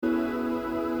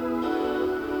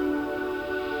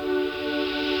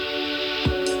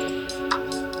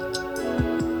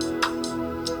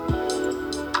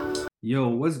Yo,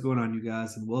 what's going on, you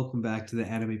guys, and welcome back to the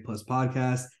Anime Plus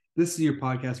podcast. This is your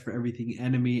podcast for everything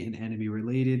anime and anime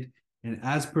related. And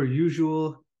as per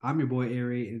usual, I'm your boy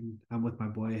Ari, and I'm with my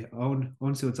boy Owen.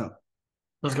 Owen, see what's up.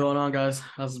 What's going on, guys?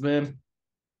 How's it been?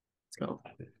 Let's go.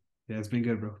 Yeah, it's been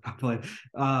good, bro. I'm playing.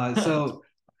 So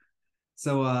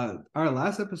our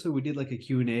last episode we did like a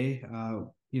Q&A.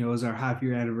 It was our half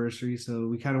year anniversary, so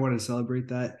we kind of wanted to celebrate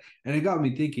that. And it got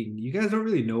me thinking, you guys don't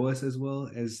really know us as well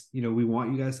as, we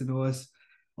want you guys to know us.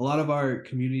 A lot of our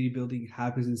community building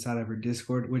happens inside of our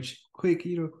Discord, which quick,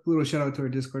 little shout out to our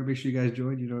Discord. Make sure you guys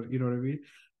join, you know what I mean?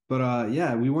 But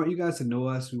yeah, we want you guys to know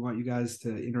us. We want you guys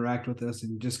to interact with us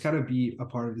and just kind of be a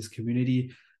part of this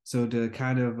community. So to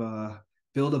kind of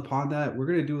build upon that, we're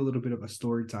gonna do a little bit of a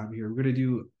story time here. We're gonna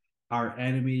do our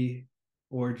anime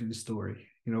origin story.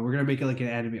 We're gonna make it like an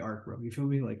anime arc, bro. You feel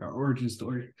me? Like our origin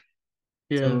story.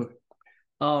 Yeah. So,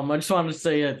 I just wanted to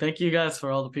say, thank you guys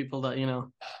for all the people that,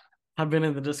 have been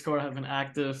in the Discord, have been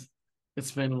active.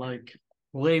 It's been like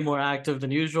way more active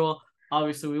than usual.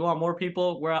 Obviously, we want more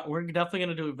people. We're definitely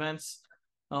gonna do events.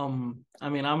 I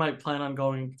might plan on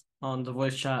going on the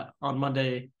voice chat on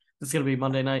Monday. It's gonna be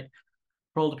Monday night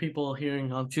for all the people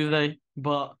hearing on Tuesday.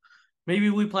 But maybe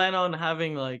we plan on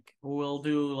having we'll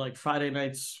do like Friday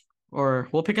nights, or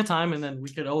we'll pick a time and then we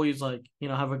could always have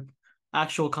a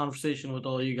actual conversation with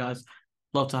all you guys.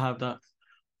 Love to have that.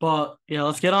 But yeah,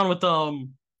 let's get on with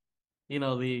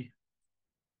the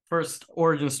first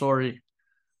origin story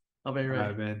of A-Ray. all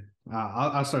right, man.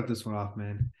 I'll start this one off,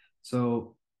 man.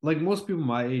 So, like most people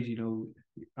my age,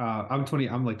 I'm 20.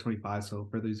 I'm like 25. So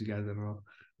for those of you guys that don't know,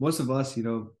 most of us,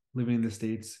 living in the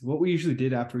States, what we usually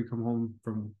did after we come home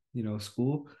from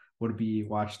school would be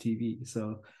watch TV.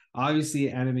 So obviously,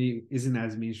 anime isn't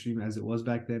as mainstream as it was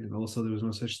back then, and also there was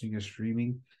no such thing as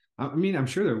streaming. I mean, I'm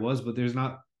sure there was, but there's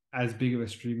not as big of a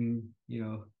streaming,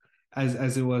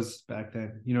 as it was back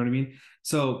then. You know what I mean?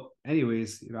 So,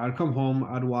 anyways, I'd come home,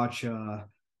 I'd watch.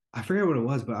 I forget what it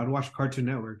was, but I'd watch Cartoon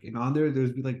Network, and on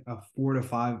there'd be like a 4 to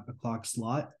 5 o'clock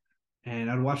slot, and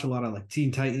I'd watch a lot of like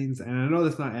Teen Titans. And I know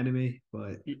that's not anime,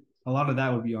 but a lot of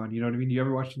that would be on. You know what I mean? You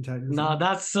ever watch Teen Titans? Nah,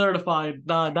 that's certified.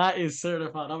 Nah, that is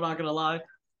certified. I'm not gonna lie.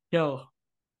 Yo,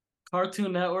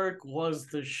 Cartoon Network was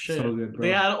the shit. So good, bro.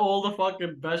 They had all the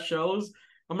fucking best shows.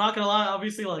 I'm not gonna lie.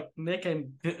 Obviously, like Nick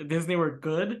and Disney were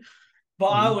good, but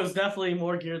I was definitely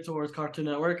more geared towards Cartoon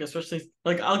Network, especially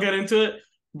like I'll get into it.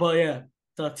 But yeah,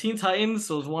 the Teen Titans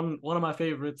was one of my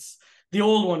favorites. The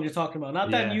old one you're talking about, not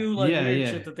that new weird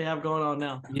shit that they have going on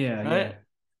now. Yeah, right?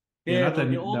 Yeah, not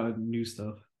the old, that new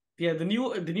stuff. Yeah, the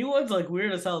new one's like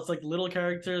weird as hell. It's like little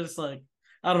characters, like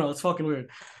I don't know, it's fucking weird.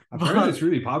 I've heard it's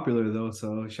really popular though,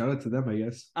 so shout out to them, I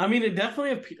guess. I mean, it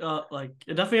definitely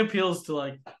appeals to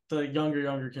like the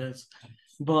younger kids.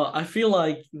 But I feel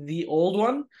like the old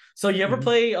one. So you ever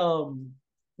play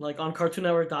like on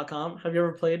CartoonNetwork.com? Have you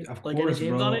ever played any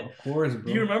games on it? Of course, bro.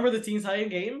 Do you remember the Teen Titan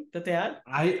game that they had?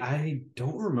 I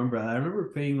don't remember. I remember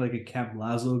playing like a Camp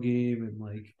Lazlo game and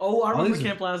like. Oh, I remember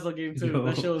Camp Lazlo game too.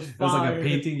 That shit was fire. It was like a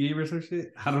painting game or some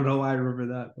shit. I don't know why I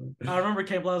remember that. But... I remember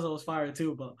Camp Lazlo was fire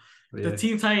too, but the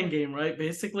Teen Titan game, right?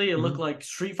 Basically, it looked like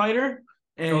Street Fighter.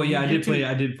 And I did play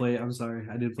it. I'm sorry,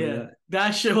 I did play that.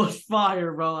 That shit was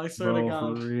fire, bro. I swear to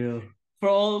God. For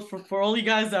real. For all you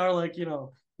guys that are like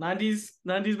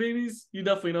 90s babies, you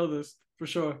definitely know this for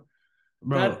sure.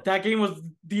 Bro, that game was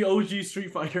the OG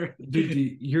Street Fighter.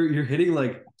 Dude, you're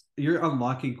hitting you're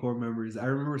unlocking core memories. I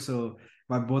remember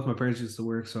both my parents used to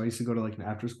work, so I used to go to like an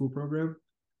after school program.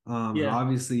 And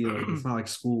obviously it's not like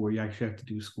school where you actually have to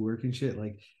do schoolwork and shit.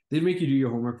 Like they'd make you do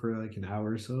your homework for like an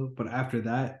hour or so, but after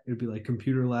that it'd be like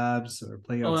computer labs or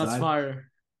playing outside. Oh, that's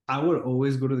fire. I would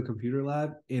always go to the computer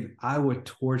lab and I would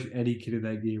torch any kid in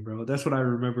that game, bro. That's what I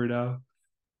remember now.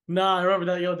 Nah, I remember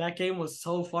that. Yo, that game was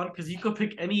so fun because you could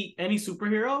pick any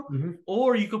superhero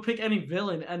or you could pick any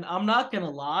villain. And I'm not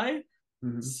gonna lie,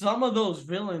 some of those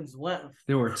villains went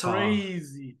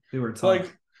crazy. They were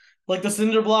tough. Like the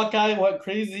cinder block guy went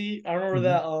crazy. I remember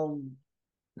that.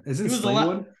 Is it Slay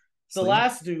one? The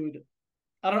last dude.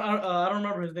 I don't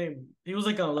remember his name. He was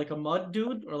like a mud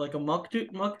dude or like a muck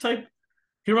type.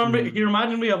 He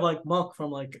reminded me of like Muck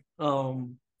from like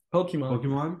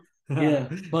Pokemon. Yeah,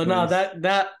 but no,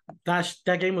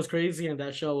 that game was crazy and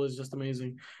that show was just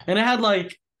amazing. And it had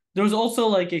there was also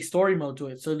like a story mode to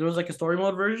it. So there was like a story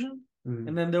mode version,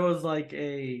 and then there was like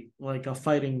a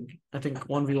fighting, I think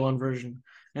 1v1 version,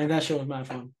 and that show was mad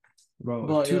fun. Bro,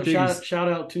 but shout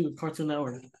out to Cartoon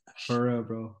Network. For real,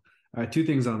 bro. All right, two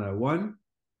things on that. One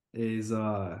is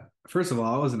first of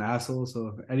all, I was an asshole.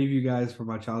 So if any of you guys from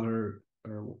my childhood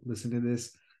are listening to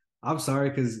this, I'm sorry,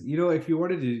 because you know, if you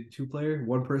wanted to do two-player,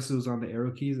 one person was on the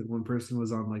arrow keys and one person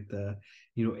was on like the,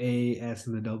 A, S,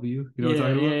 and the W. You know what Yeah,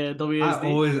 I'm talking yeah, about? yeah.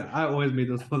 WASD. I always made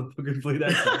those motherfuckers play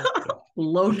that song.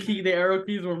 Low key, the arrow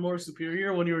keys were more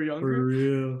superior when you were For younger.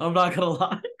 real. I'm not gonna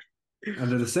lie.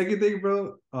 And then the second thing,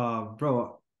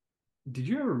 bro, did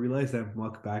you ever realize that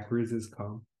muck backwards is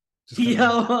calm? Just kind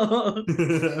of. Yo,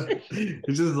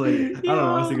 It's just like I don't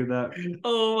know. I was yo. thinking that.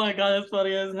 Oh my god, that's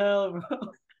funny as hell, bro.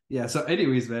 Yeah. So,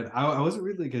 anyways, man, I wasn't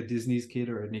really like a Disney's kid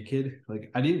or a Nick kid.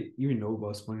 Like, I didn't even know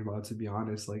about SpongeBob to be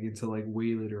honest. Like until like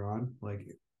way later on. Like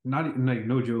not even like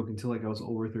no joke until like I was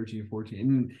over 13 or 14.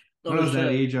 And when I Oh was that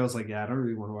shit. age, I was like, yeah, I don't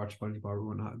really want to watch SpongeBob or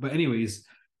whatnot. But anyways,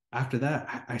 after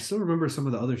that, I still remember some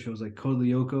of the other shows like Code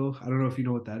Lyoko. I don't know if you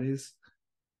know what that is.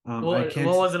 I What can't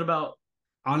was it about?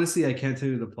 honestly. I can't tell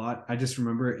you the plot. I just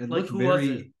remember it Like looked who was it?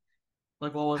 very.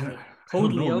 Like what was I don't, it? I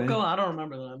Code don't know, Lyoko? man. I don't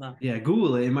remember that. No. Yeah,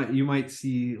 Google it. You might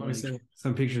see Let me like see.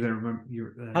 some pictures that remember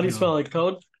you How do you spell like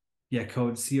code? yeah,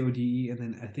 code CODE, and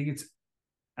then I think it's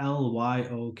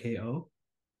LYOKO.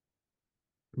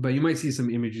 But you might see some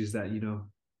images that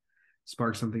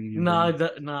spark something in your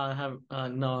brain. No, I have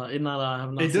no, I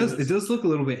have not It seen does it this. does look a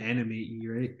little bit anime-y,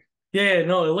 right? Yeah,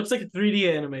 no, it looks like a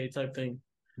 3D anime type thing.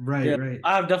 Right, Yeah, right.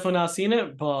 I have definitely not seen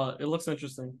it, but it looks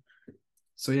interesting.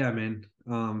 So yeah, man.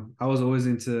 I was always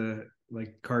into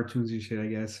like cartoons and shit, I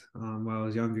guess. When I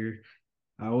was younger.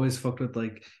 I always fucked with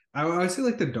like I say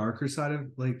like the darker side of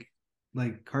like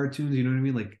cartoons, you know what I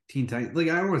mean? Like Teen Titans. Like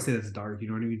I don't want to say that's dark, you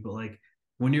know what I mean? But like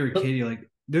when you're a kid, you're like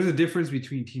there's a difference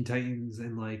between Teen Titans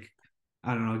and like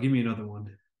I don't know, give me another one.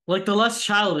 Like the less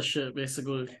childish shit,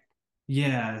 basically.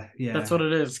 Yeah, That's what yeah.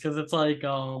 it is, because it's like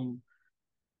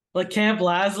Camp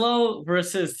Lazlo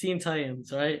versus Teen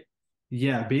Titans, right?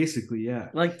 Yeah, basically, yeah.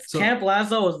 Like Camp So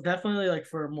Lazlo was definitely like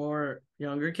for more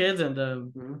younger kids, and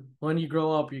then Mhm. when you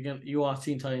grow up, you watch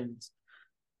Teen Titans.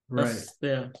 Right. That's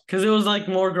yeah, because it was like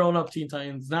more grown up Teen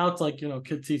Titans. Now it's like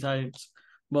kid Teen Titans.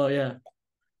 But yeah,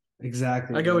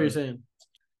 Exactly, I get what you're man. saying.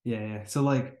 Yeah, yeah. So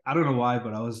like I don't know why,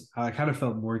 but I kind of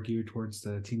felt more geared towards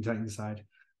the Teen Titans side.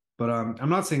 But I'm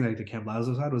not saying like the Camp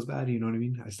Lazlo side was bad, you know what I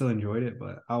mean? I still enjoyed it,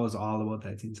 but I was all about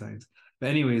that Teen Titans. But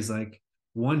anyways, like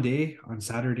one day on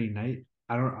Saturday night,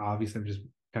 I don't obviously I'm just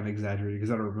kind of exaggerating because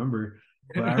I don't remember,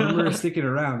 but I remember sticking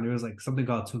around. There was like something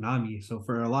called Toonami. So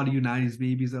for a lot of you 90s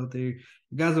babies out there,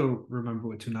 you guys will remember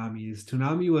what Toonami is.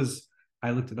 Toonami was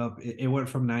I looked it up. It went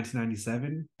from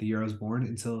 1997, the year I was born,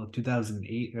 until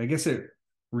 2008. I guess it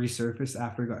resurfaced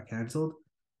after it got canceled.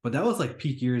 But that was like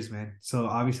peak years, man. So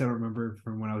obviously I don't remember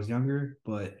from when I was younger,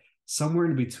 but somewhere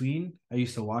in between, I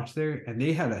used to watch there, and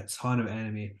they had a ton of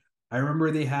anime. I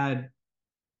remember they had,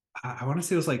 I want to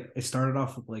say it was like it started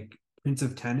off with like Prince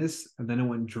of Tennis, and then it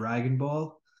went Dragon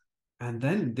Ball, and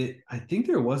then I think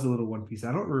there was a little One Piece.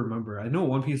 I don't remember. I know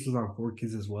One Piece was on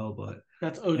 4Kids as well, but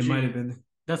That's it might have OG. been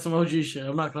That's some OG shit.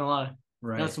 I'm not gonna lie. That's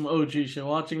right. some OG shit.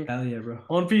 Watching Hell yeah, bro.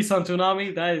 One Piece on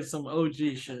Toonami, that is some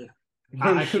OG shit. For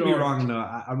I could be sure. wrong though.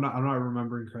 I'm not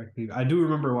remembering correctly. I do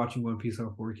remember watching One Piece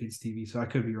on 4Kids TV, so I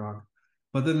could be wrong.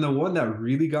 But then the one that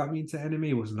really got me into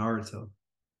anime was Naruto.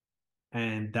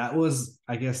 And that was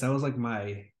I guess that was like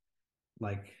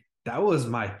that was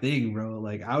my thing, bro.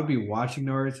 Like I would be watching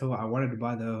Naruto. I wanted to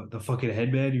buy the fucking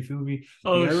headband, you feel me?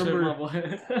 Like Oh I shit, my remember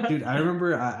boy. dude, I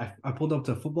remember I pulled up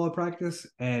to football practice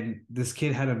and this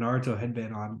kid had a Naruto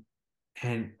headband on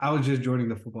and I was just joining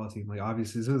the football team. Like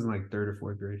obviously this was in like third or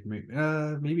fourth grade,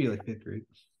 maybe like fifth grade.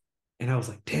 And I was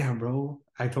like, damn, bro.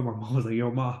 I told my mom, I was like, yo,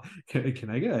 mom, can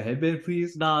I get a headband,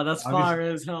 please? Nah, that's Obviously, fire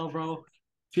as hell, bro.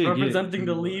 she didn't get it for Representing me,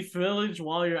 the but Leaf Village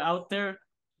while you're out there,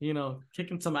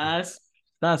 kicking some ass.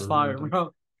 That's for real, fire, dude.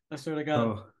 bro. I swear to God.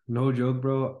 Bro, no joke,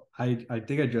 bro. I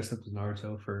think I dressed up as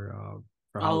Naruto for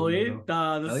Halloween, Halloween? bro.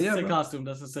 Nah, Hell this is a yeah, sick bro. costume.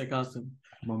 That's a sick costume.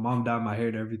 My mom dyed my hair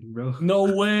and everything, bro.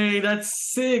 No way.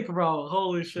 That's sick, bro.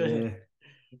 Holy shit. Yeah.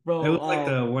 It Bro, was like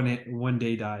the one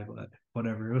day dye, but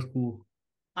whatever. It was cool.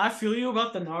 I feel you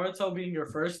about the Naruto being your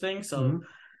first thing. So Mm-hmm.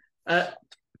 uh,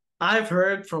 I've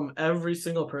heard from every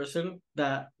single person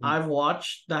that I've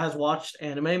watched that has watched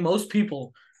anime. Most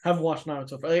people have watched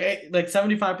Naruto. Like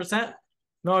 75%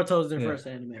 Naruto is their Yeah. first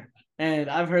anime. And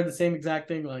I've heard the same exact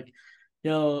thing. Like,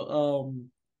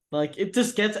 like it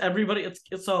just gets everybody.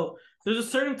 It's so there's a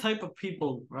certain type of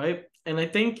people, right? And I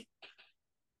think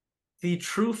the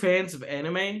true fans of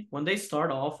anime, when they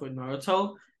start off with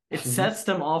Naruto, it Mm-hmm. sets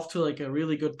them off to like a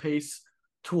really good pace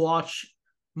to watch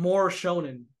more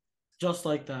shonen, just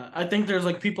like that. I think there's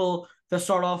like people that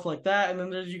start off like that, and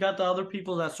then you got the other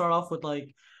people that start off with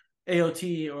like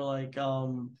AOT or like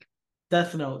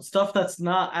Death Note stuff that's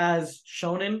not as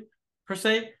shonen per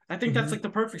se. I think that's Mm-hmm. like the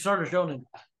perfect starter shonen.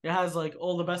 It has like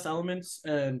all the best elements,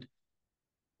 and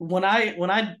when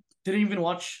I didn't even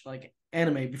watch like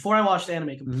anime before I watched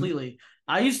anime completely,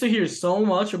 I used to hear so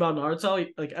much about Naruto.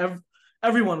 Like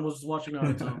everyone was watching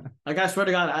Naruto. Like I swear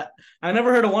to God, I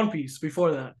never heard of One Piece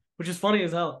before that, which is funny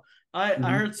as hell. I Mhm.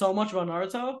 heard so much about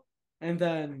Naruto, and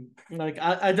then like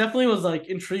I definitely was like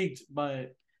intrigued by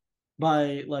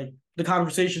like the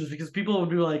conversations because people would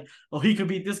be like, "Oh, he could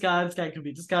beat this guy could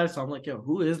beat this guy." So I'm like, "Yo,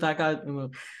 who is that guy?"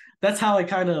 And that's how I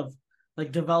kind of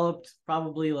like developed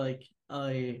probably like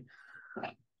a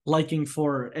liking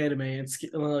for anime and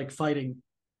like fighting.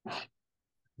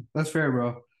 That's fair,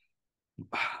 bro.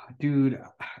 Dude,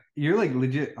 you're like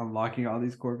legit unlocking all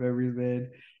these core memories, man.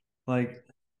 Like,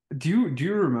 do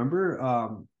you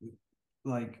remember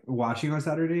like watching on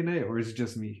Saturday night, or is it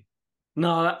just me?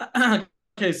 No,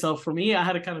 okay. So for me, I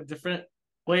had a kind of different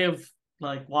way of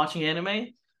like watching anime,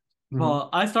 Mhm. but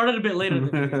I started a bit later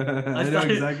than you. I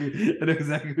started, I know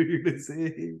exactly what you're gonna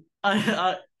say.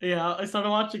 yeah, I started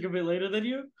watching a bit later than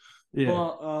you. Yeah.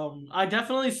 But I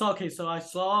definitely saw. Okay, so I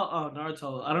saw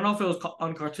Naruto. I don't know if it was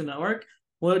on Cartoon Network.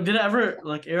 Well, did it ever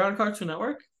like air on Cartoon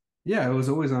Network? Yeah, it was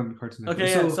always on Cartoon Network.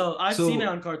 Okay, yeah. So I've seen it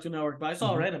So on Cartoon Network, but I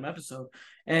saw a mhm. random episode,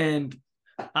 and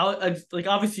I like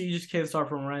obviously you just can't start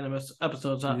from random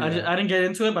episodes. Yeah. I didn't get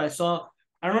into it, but I saw.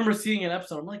 I remember seeing an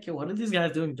episode. I'm like, yo, what are these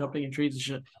guys doing, jumping in trees and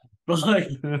shit? But like,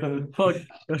 fuck.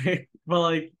 But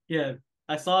like, yeah,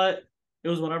 I saw it. It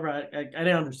was whatever. I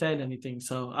didn't understand anything,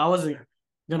 so I wasn't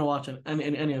gonna watch it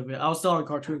any of it. I was still on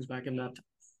cartoons back at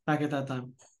that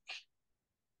time.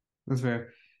 That's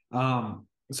fair.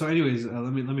 So anyways,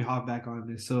 let me hop back on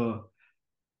this. So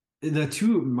the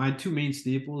two my two main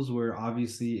staples were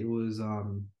obviously it was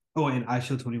oh, and I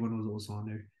Show 21 was also on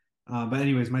there. But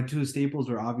anyways, my two staples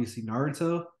were obviously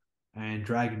Naruto and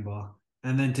Dragon Ball.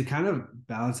 And then to kind of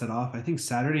balance that off, I think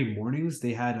Saturday mornings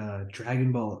they had a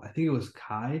Dragon Ball. I think it was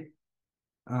Kai.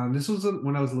 This was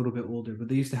when I was a little bit older, but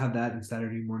they used to have that in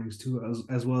Saturday mornings too,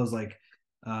 as well as like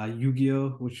Yu-Gi-Oh,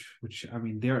 which I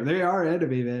mean they are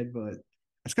anime, man, but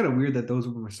it's kind of weird that those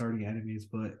were starting animes.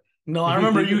 But No, I if you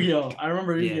remember think of Yu-Gi-Oh. I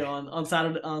remember yeah, Yu-Gi-Oh on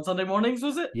Saturday on Sunday mornings.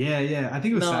 Was it? yeah, I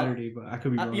think it was No, Saturday, but I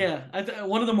could be wrong. yeah.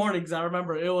 One of the mornings I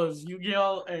remember it was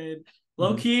Yu-Gi-Oh and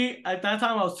low Mhm. key at that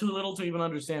time I was too little to even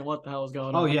understand what the hell was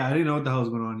going Oh on. yeah, I didn't know what the hell was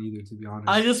going on either, to be I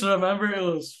honest. just remember it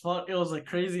was fun. It was like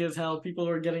crazy as hell. People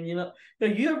were getting,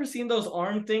 like you ever seen those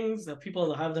arm things that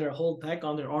people have their whole deck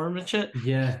on their arm and shit?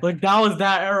 Yeah. Like that was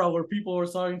that era where people were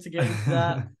starting to get into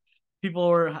that. People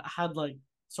were had like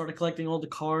started collecting all the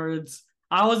cards.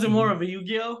 I wasn't more Mhm. of a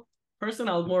Yu-Gi-Oh person.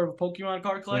 I was more of a Pokemon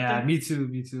card Yeah, collector. me too,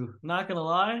 me too. Not gonna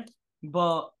lie,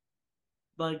 but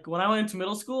like when I went into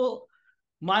middle school,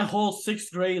 my whole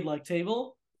sixth grade like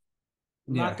table,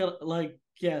 not Yeah. gonna like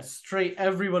yeah, straight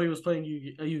everybody was playing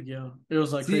Yu-Gi-Oh. It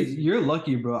was like See, crazy. you're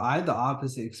lucky, bro. I had the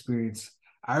opposite experience.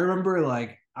 I remember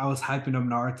like I was hyping up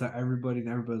Naruto, everybody, and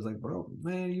everybody was like, bro,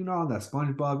 man, you know on that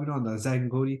SpongeBob, you know on that Zack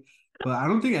and Cody. But I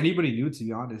don't think anybody knew, to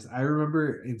be honest. I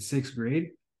remember in sixth grade,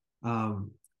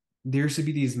 um, there used to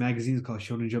be these magazines called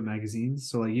Shonen Jump magazines.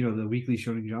 So like, the weekly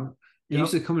Shonen Jump. It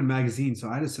used Yep. to come in magazines. So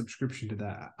I had a subscription to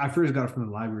that. I first got it from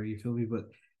the library, you feel me? But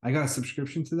I got a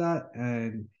subscription to that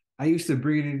and I used to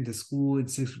bring it into school in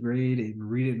sixth grade and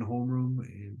read it in homeroom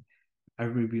and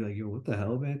everybody would be like, "Yo, what the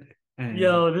hell, man?" And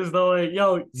Yo, there's no way.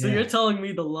 Yo, so you're yeah, telling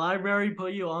me the library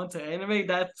put you onto anime?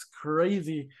 That's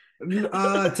crazy.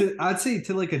 I'd say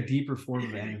to like a deeper form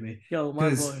of anime, Yo, my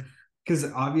because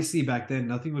boy. obviously back then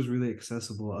nothing was really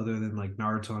accessible other than like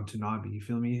Naruto and Tsunami. You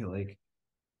feel me? Like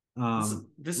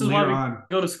This is why later we on,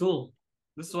 go to school.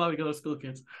 This is why we go to school,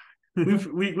 kids.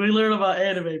 We learn about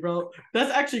anime, bro.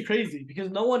 That's actually crazy because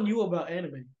no one knew about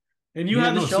anime, and you yeah,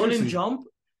 had the no, Shonen seriously. Jump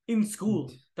in school.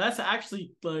 That's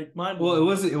actually like mind Well, it blowing.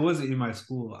 wasn't it wasn't in my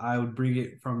school. I would bring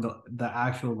it from the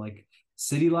actual like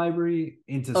city library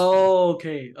into school. Oh,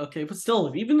 okay, okay, but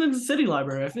still, even in the city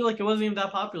library, I feel like it wasn't even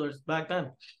that popular back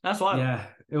then. That's wild. Yeah,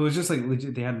 it was just like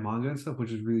legit. They had manga and stuff,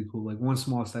 which is really cool. Like one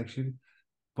small section.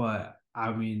 But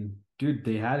I mean, dude,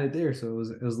 they had it there, so it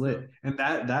was Yeah. lit. And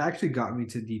that actually got me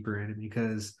to deeper anime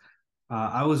because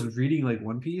I was reading like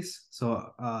One Piece. So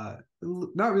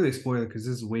not really a spoiler because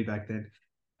this is way back then.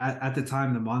 At the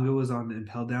time, the manga was on the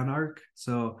Impel Down arc,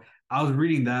 so I was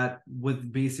reading that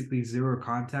with basically zero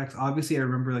context. Obviously, I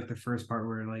remember like the first part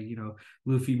where like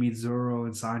Luffy meets Zoro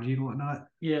and Sanji and whatnot.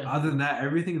 Yeah, Other than that,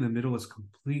 everything in the middle was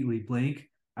completely blank.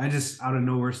 I just out of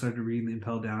nowhere started reading the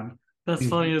Impel Down. that's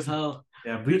funny as hell.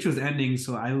 Yeah, Bleach was ending,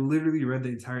 so I literally read the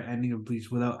entire ending of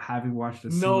Bleach without having watched a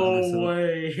single No episode.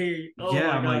 way. Oh Yeah,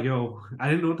 my I'm like, god. yo, I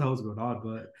didn't know what the hell was going on,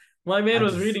 but My man I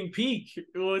was just reading Peak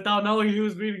without knowing he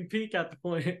was reading Peak at the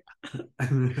point.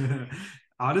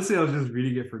 honestly, I was just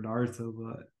reading it for Naruto,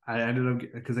 but I ended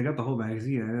up because I got the whole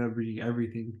magazine. I ended up reading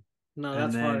everything, No, and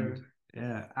that's then fire.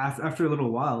 yeah, after a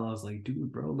little while, I was like,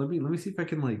 dude, bro, let me see if I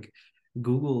can like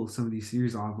Google some of these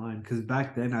series online. Because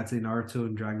back then, I'd say Naruto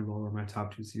and Dragon Ball were my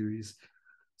top two series.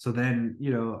 So then,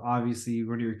 obviously,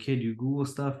 when you're a kid, you Google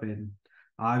stuff, and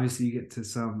obviously you get to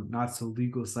some not so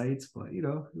legal sites. But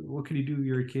what can you do?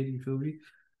 You're a kid, you feel me?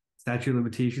 Statute of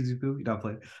limitations, you feel me? Not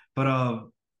play, but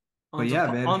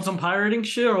yeah, man, On some pirating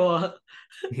shit or what?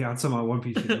 yeah, on some One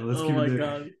Piece shit. Let's Oh keep it my there.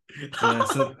 god. Yeah,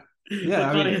 so yeah, That's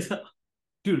I funny mean, as hell.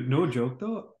 dude, no joke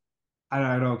though. I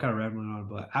know I'm kind of rambling on,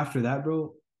 but after that,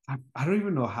 bro, I don't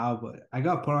even know how, but I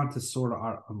got put onto Sword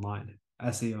Art Online,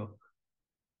 SAO,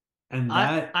 and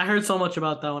that, I heard so much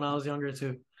about that when I was younger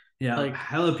too. yeah, Like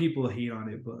hella people hate on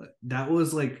it, but that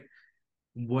was like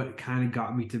what kind of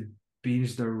got me to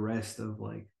binge the rest of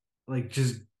like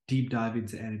just deep dive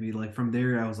into anime. Like from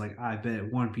there, I was like, I bet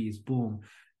One Piece, boom,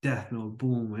 Death Note,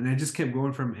 boom, and I just kept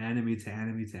going from anime to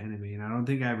anime to anime, and I don't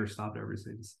think I ever stopped ever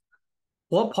since.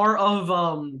 what part of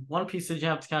One Piece did you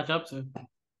have to catch up to?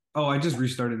 Oh, I just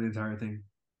restarted the entire thing.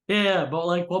 Yeah, yeah, but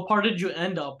like what part did you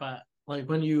end up at? Like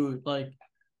when you like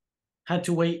had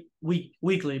to wait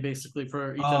weekly basically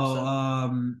for each Oh,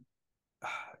 episode.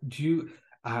 do you?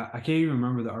 I can't even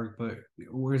remember the arc, but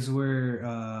where's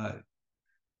where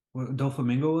what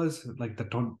Doflamingo was like the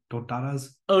Tontaras?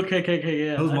 Okay, okay, okay,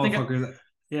 yeah. Those motherfuckers.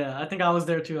 I think I was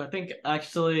there too. I think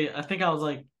I was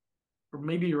like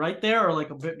maybe right there or like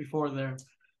a bit before there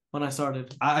when I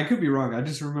started. I could be wrong. I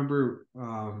just remember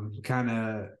kind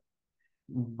of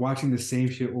watching the same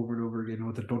shit over and over again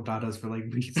with the Tontaras for like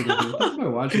weeks. And I'm like, what the fuck am I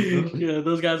watching, bro? Yeah,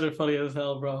 those guys are funny as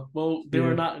hell, bro. Well,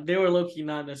 Yeah. they were low key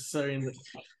not necessary in the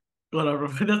whatever.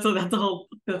 But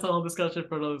that's a whole discussion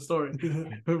for another story.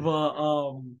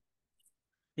 But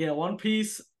yeah, One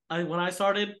Piece. When I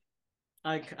started,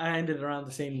 I ended around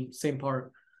the same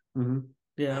part. Hmm.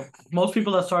 Yeah, most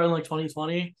people that started in like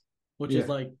 2020, which is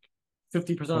Yeah. like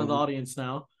 50% of the Probably. audience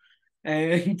now,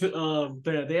 and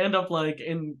they end up like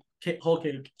in Whole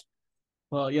Cake.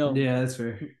 Well, yo, Yeah, that's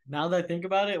fair. now that I think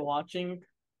about it, watching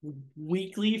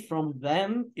weekly from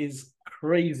them is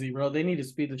crazy, bro. They need to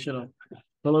speed the shit up.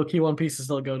 The low key One Piece is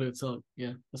still go to, so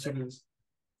yeah, that's what it is.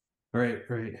 Right,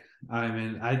 right. I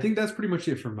mean, I think that's pretty much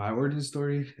it for my origin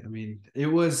story. I mean, it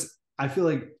was, I feel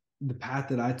like the path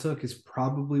that I took is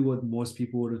probably what most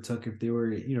people would have took if they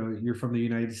were, you're from the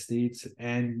United States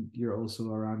and you're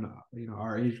also around,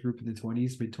 our age group in the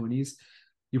 20s, mid 20s.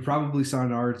 You probably saw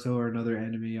Naruto or another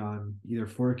anime on either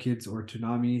 4Kids or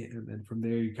Toonami. And then from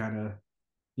there, you kind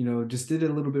of, just did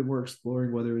a little bit more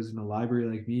exploring, whether it was in a library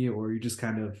like me or you just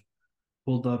kind of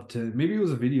pulled up to maybe it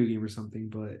was a video game or something,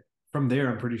 but from there,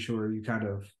 I'm pretty sure you kind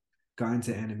of got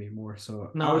into anime more. So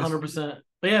No, 100%.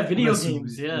 But yeah, I'm video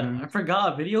games. assuming, Yeah, I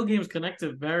forgot video games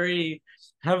connected very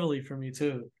heavily for me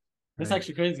too. It's right?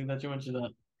 actually crazy that you mentioned that. Yeah.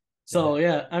 So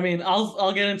yeah, I mean,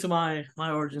 I'll get into my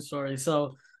origin story.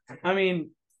 So, I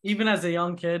mean, even as a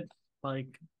young kid, like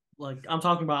I'm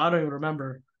talking about, I don't even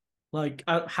remember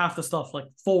half the stuff. Like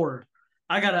four,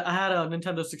 I had a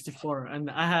Nintendo 64, and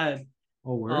I had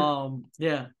Oh, word.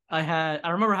 yeah, I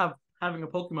remember having a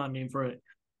Pokemon game for it,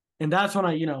 and that's when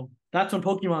that's when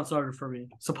Pokemon started for me.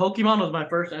 So Pokemon was my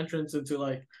first entrance into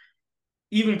like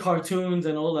even cartoons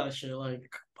and all that shit. Like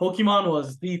Pokemon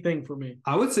was the thing for me.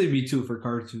 I would say me too for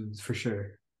cartoons for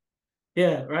sure,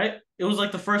 Yeah, right. It was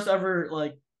like the first ever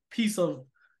like piece of dude.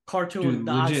 cartoon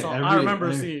that I Legit, saw. I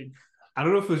remember seeing. I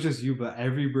don't know if it was just you, but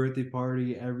every birthday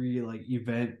party, every like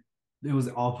event, it was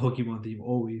all Pokemon theme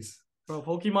always. Bro,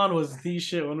 Pokemon was the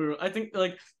shit when we were. I think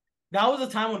like that was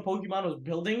a time when Pokemon was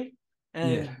building Yeah.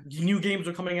 and new games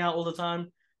were coming out all the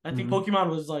time. I think Hmm. Pokemon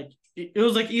was like it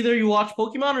was like either you watch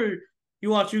Pokemon or you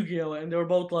watch Yu-Gi-Oh, and they were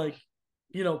both like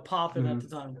popping at Hmm. the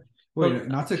time. Wait, But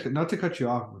not to cut you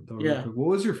off though, real yeah, quick. What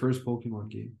was your first Pokemon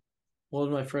game? what was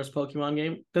my first Pokemon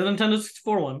game? The Nintendo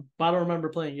 64 one, but I don't remember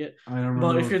playing it. I don't remember But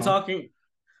what it if was you're called. talking,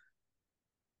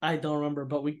 I don't remember,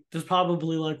 but there's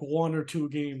probably like one or two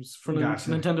games for the Gotcha.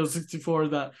 Nintendo 64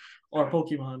 that are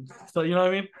Pokemon. So you know what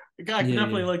I mean? I could Yeah,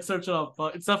 definitely yeah. like search it up,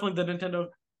 but it's definitely the Nintendo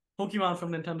Pokemon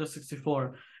from Nintendo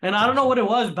 64. And I don't know Gotcha. what it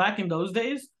was back in those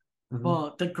days, Hmm.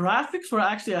 but the graphics were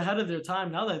actually ahead of their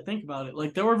time now that I think about it.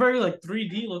 Like they were very like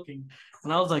 3D looking.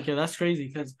 And I was like, yeah, that's crazy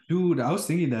because Dude, I was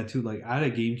thinking that too. Like, I had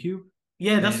a GameCube, and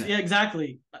yeah,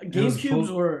 exactly. it was GameCubes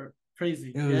were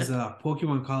crazy. it Yeah. was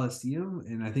Pokemon Coliseum,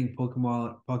 and I think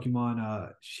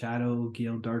Pokemon Shadow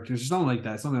Gale Darkness or something like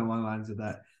that, something along the lines of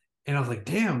that. And I was like,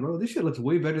 damn, bro, this shit looks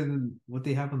way better than what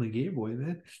they have on the Game Boy,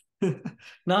 man.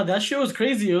 No, that shit was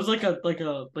crazy. It was like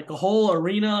a whole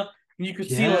arena, and you could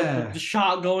see like the Yeah,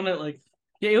 shot going at like.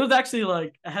 Yeah, it was actually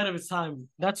like ahead of its time.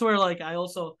 That's where like I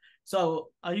used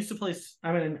to play.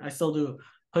 I mean, I still do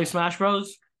play Smash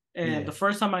Bros. And the Yeah,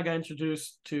 first time I got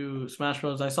introduced to Smash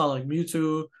Bros, I saw like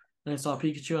Mewtwo and I saw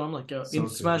Pikachu. And I'm like, yo, in so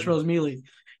Smash good. Bros Melee.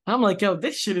 And I'm like, yo,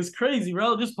 this shit is crazy,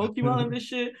 bro. This Pokemon and this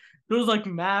shit. There was like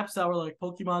maps that were like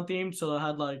Pokemon themed, so I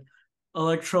had like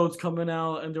Electrodes coming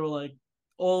out, and there were like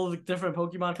all the different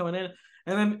Pokemon coming in.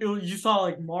 And then you saw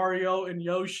like Mario and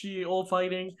Yoshi all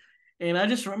fighting. And I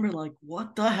just remember like,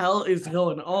 what the hell is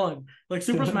going on? Like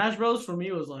Super Smash Bros. For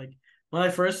me was like, when I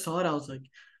first saw it, I was like,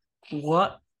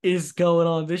 what is going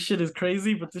on? This shit is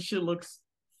crazy, but this shit looks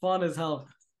fun as hell.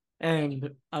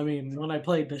 And I mean, when I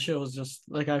played, the shit was just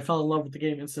like I fell in love with the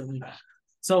game instantly.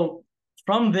 So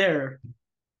from there,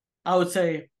 I would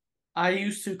say I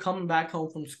used to come back home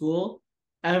from school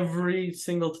every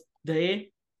single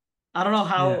day. I don't know Yeah,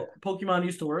 how Pokemon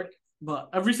used to work, but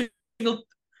every single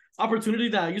opportunity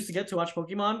that I used to get to watch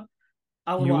Pokemon,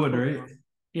 I would you watch would, right? Pokemon.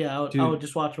 Yeah, I would Dude,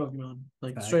 just watch Pokemon,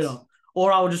 like straight facts, up.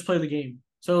 Or I would just play the game.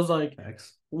 So it was like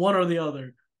facts. one or the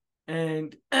other.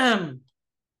 And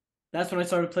that's when I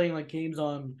started playing like games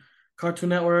on Cartoon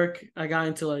Network. I got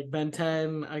into like Ben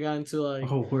 10. I got into like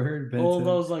Oh, word, all Benton.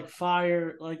 those like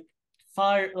fire like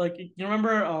you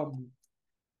remember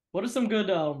what are some good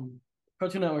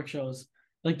Cartoon Network shows?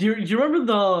 Like do you remember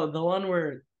the one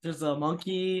where there's a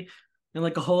monkey and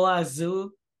like a whole ass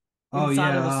zoo Oh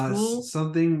inside yeah, of a school?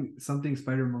 something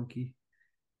Spider Monkey.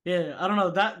 Yeah, I don't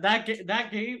know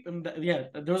that game and yeah,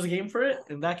 there was a game for it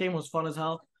and that game was fun as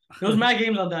hell. There was mad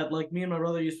games on that like me and my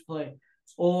brother used to play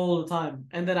all the time.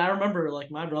 And then I remember like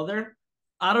my brother,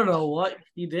 I don't know what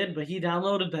he did, but he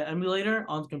downloaded the emulator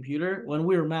on the computer when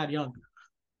we were mad young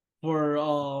for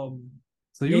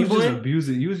So Game Boy.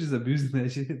 you was just abusing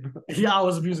that shit, bro. Yeah, I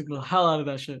was abusing the hell out of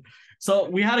that shit. So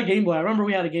we had a Game Boy. I remember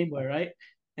we had a Game Boy, right?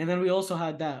 And then we also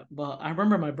had that. But I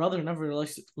remember my brother never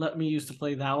let me used to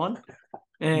play that one.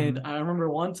 And Mhm. I remember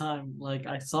one time, like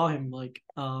I saw him like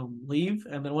leave,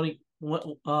 and then when he went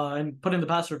and put in the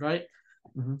password, right?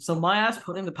 Mhm. So my ass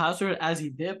put in the password as he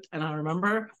dipped, and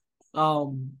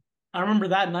um, I remember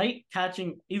that night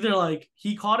catching either like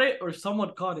he caught it or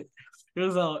someone caught it. It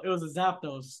was a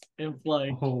Zapdos, and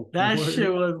like Oh, that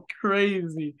shit word. was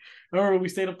crazy. I remember we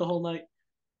stayed up the whole night,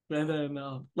 and then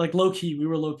like low key, we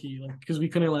were low key like because we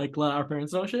couldn't like let our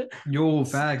parents know shit. Yo,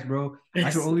 facts, bro. I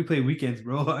could only play weekends,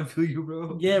 bro. I feel you,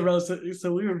 bro. Yeah, bro.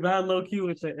 So we were bad low key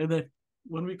with it, and then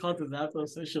when we caught the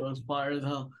Zapdos, that shit was fire as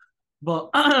hell. But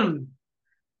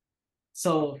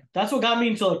so that's what got me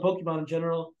into like Pokemon in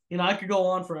general. You know, I could go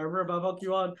on forever about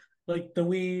Pokemon, like the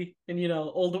Wii, and you know,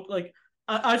 all the like.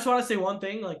 I just want to say one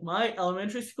thing. Like my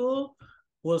elementary school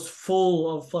was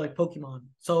full of like Pokemon,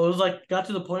 so it was like got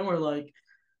to the point where like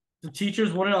the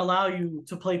teachers wouldn't allow you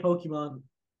to play Pokemon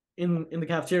in the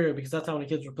cafeteria because that's how many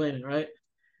kids were playing it, right?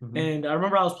 Mhm. And I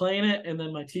remember I was playing it, and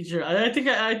then my teacher. I think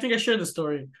I shared the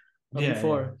story Yeah, yeah.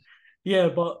 before. Yeah,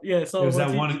 but yeah. It So was my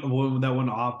teacher. that one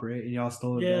op, right? And y'all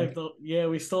stole it Yeah, back. yeah,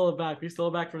 we stole it back. We stole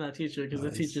it back from that teacher because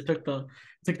the teacher Nice.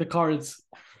 took the cards.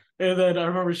 And then I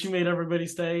remember she made everybody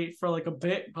stay for like a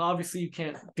bit, but obviously you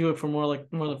can't do it for more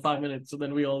than 5 minutes. So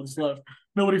then we all just left.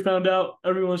 Nobody found out.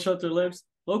 Everyone shut their lips.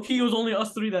 Low key, it was only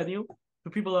us three that knew. The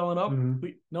people that went up, Hmm.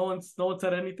 no one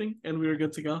said anything, and we were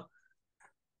good to go.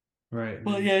 Right.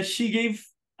 But yeah, she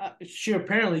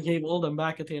apparently gave all them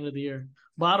back at the end of the year,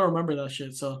 but I don't remember that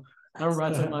shit. So I remember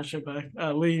I took my shit back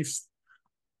at least.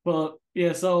 But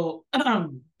yeah, so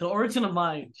the origin of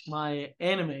my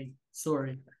anime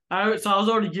story. I was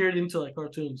already geared into like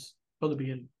cartoons from the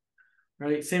beginning,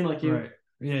 right? Same like you, Right.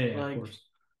 Yeah, yeah, of like, course.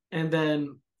 and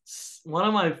then one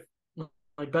of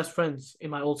my best friends in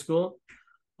my old school,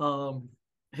 um,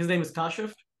 his name is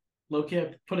Kashif. Loki,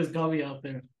 I put his gummy out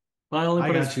there, but I only I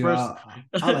put his got you.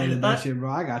 first. I'll edit that that, shit,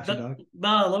 bro. I got you, dog.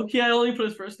 nah, Loki, I only put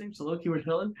his first name, so Loki, we're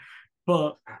chilling.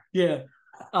 But yeah,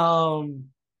 um,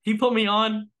 he put me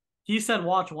on. He said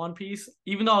watch One Piece,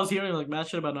 even though I was hearing like mad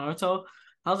shit about Naruto.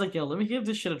 I was like, yo, let me give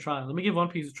this shit a try. Let me give One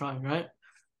Piece a try, right?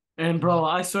 And bro,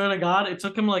 I swear to God, it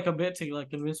took him like a bit to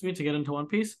like convince me to get into One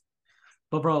Piece.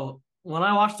 But bro, when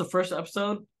I watched the first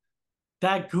episode,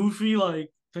 that goofy like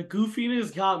the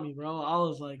goofiness got me, bro. I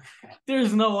was like,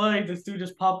 there's no way this dude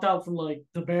just popped out from like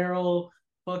the barrel.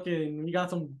 Fucking, we got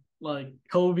some like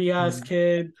Kobe ass Mhm.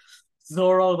 kid,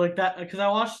 Zoro like that. Because I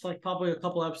watched like probably a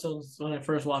couple episodes when I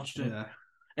first watched it, Yeah.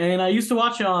 and I used to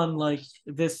watch it on like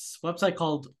this website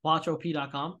called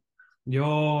WatchOP.com.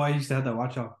 Yo, I used to have that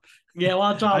watch off. Yeah,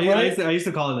 Watch Off, right? I used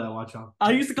to call it that watch off.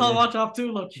 I used to call it Yeah. Watch Off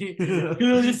too, Loki, because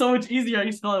it was just so much easier. I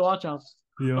used to call it Watch Off.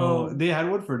 Yo, Um, they had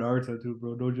one for Naruto too,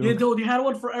 bro. No yeah, joke. dude, they had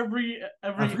one for every I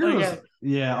every forget it yeah was,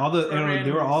 yeah, all the for every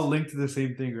they were all animes. linked to the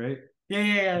same thing, right?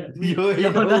 Yeah. Yo, ain't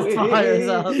Yo, no that's fire as way.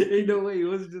 hell. Ain't no way. It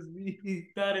was just me.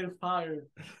 That is fire.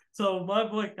 So my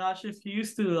boy Kashif, he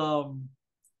used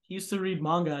to read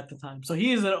manga at the time. So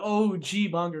he is an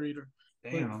OG manga reader.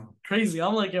 Like Damn. crazy.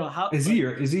 I'm like, yo, how like Is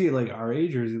he like our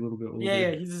age or is he a little bit yeah,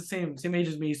 older? he's the same age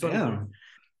as me. He's 23. Damn.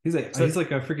 So He's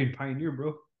like a freaking pioneer,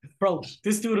 bro. bro,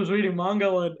 this dude was reading manga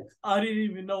and I didn't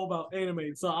even know about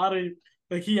anime. So I didn't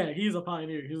like he's a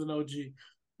pioneer. He's an OG.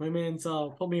 My man's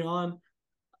put me on,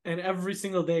 and every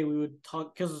single day we would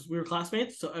talk because we were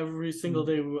classmates. So every single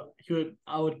Mm. day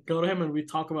I would go to him and we'd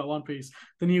talk about One Piece,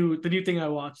 the new thing I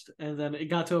watched, and then it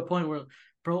got to a point where,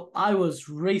 bro, I was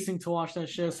racing to watch that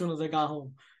shit as soon as I got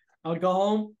home. I would go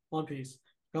home, One Piece,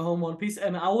 go home, One Piece,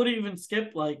 and I wouldn't even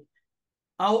skip like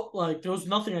out like there was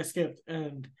nothing I skipped,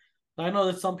 and I know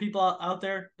that some people out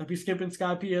there that be skipping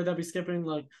Skypiea, that be skipping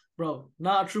like, bro,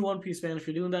 not a true One Piece fan if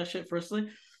you're doing that shit. Firstly,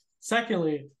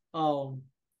 secondly,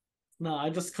 no, I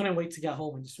just couldn't wait to get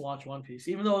home and just watch One Piece.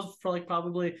 Even though it was for like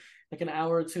probably like an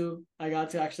hour or two, I got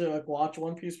to actually like watch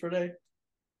One Piece per day.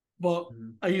 But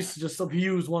Mhm. I used to just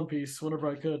abuse One Piece whenever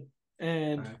I could,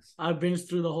 and Facts. I binged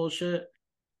through the whole shit.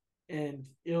 And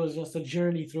it was just a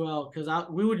journey throughout because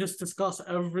we would just discuss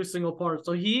every single part.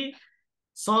 So he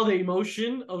saw the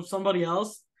emotion of somebody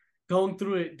else going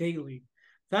through it daily.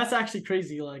 That's actually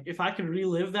crazy. Like if I could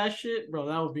relive that shit, bro,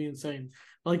 that would be insane.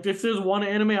 Like if there's one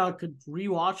anime I could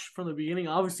rewatch from the beginning,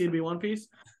 obviously it'd be One Piece.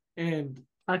 And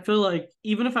I feel like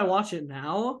even if I watch it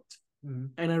now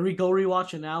Mhm. and go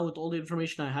rewatch it now with all the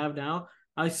information I have now,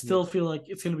 I Yeah. still feel like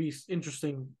it's gonna be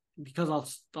interesting because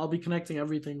I'll be connecting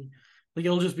everything. Like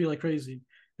it'll just be like crazy.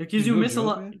 Because Dude, you no miss a joke,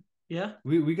 lot. man. Yeah.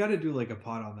 We got to do like a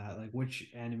pod on that. Like,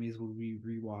 which animes would we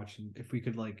rewatch, and if we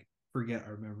could like forget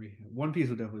our memory, One Piece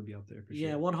would definitely be up there for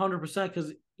Yeah, sure. 100%.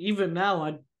 Because even now,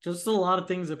 I just a lot of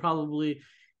things that probably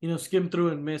skimmed through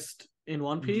and missed in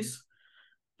One Mhm. Piece.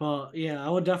 But yeah, I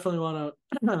would definitely want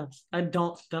to. I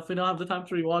don't definitely don't have the time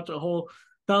to rewatch a whole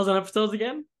 1,000 episodes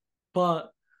again. But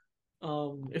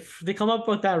if they come up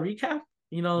with that recap,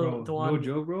 the Bro, no one.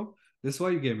 joke, bro. This is why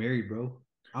you get married, bro.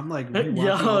 I'm like rewatching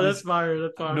all Yo, that's these. fire.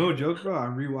 That's No fire. joke, bro.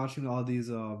 I'm rewatching all these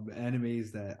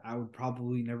animes that I would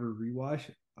probably never rewatch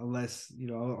unless I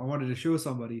wanted to show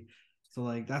somebody. So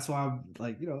like that's why I'm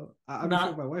like I'll be showing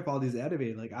Not my wife all these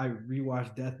anime. Like I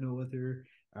rewatched Death Note with her.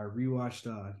 I rewatched.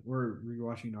 We're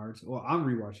rewatching Naruto. Well, I'm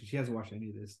rewatching. She hasn't watched any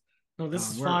of this. no, this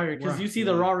is fire because We're you see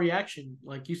the yeah raw reaction.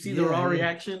 Like you see the yeah raw yeah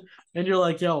reaction, and you're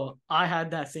like, "Yo, I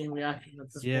had that same reaction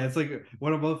at this yeah. point." It's like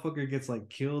when a motherfucker gets like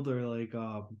killed or like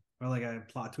a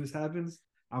plot twist happens.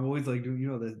 I'm always like doing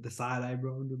the side eye,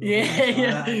 bro. Do the whole Yeah, side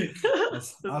yeah. eye.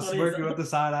 That's I'm funny as smirking with hell. the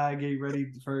side eye, getting ready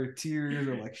for tears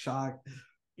or like shock.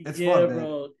 It's Yeah, fun, man.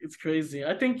 bro, it's crazy.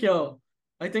 I think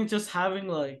just having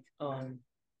like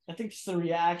I think just the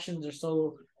reactions are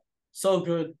so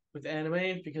good with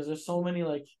anime because there's so many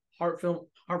like heartfelt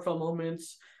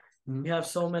moments. You Mhm. have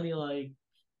so many like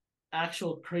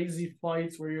actual crazy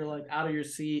fights where you're like out of your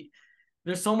seat.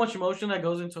 There's so much emotion that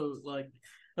goes into like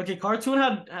okay, cartoon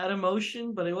had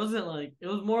emotion, but it wasn't like it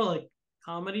was more like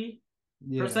comedy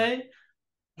per Yeah. se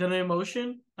than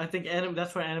emotion. I think anime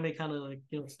that's where anime kind of like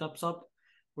steps up,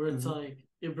 where it's Mhm. like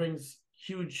it brings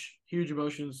huge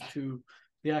emotions to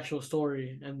the actual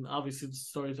story, and obviously the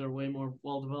stories are way more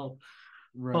well developed.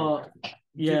 Right. But Dude,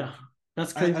 yeah,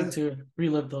 that's crazy as to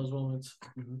relive those moments.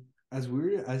 mhm. As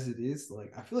weird as it is,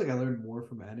 like I feel like I learned more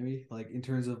from anime, like in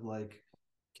terms of like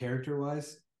character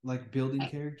wise, like building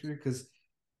character. Because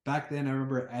back then, I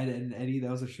remember Ed and Eddie.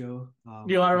 That was a show.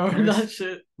 Yo, I remember that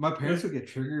shit. My parents would get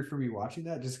triggered for me watching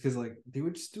that just because like they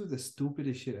would just do the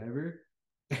stupidest shit ever,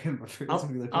 and my parents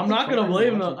would be like, "What I'm the not fuck gonna are you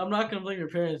blame them. watching?" I'm not gonna blame your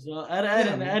parents. Ed Yeah,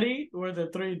 and man. Eddie were the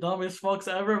three dumbest fucks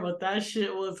ever, but that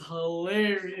shit was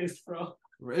hilarious, bro.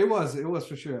 It was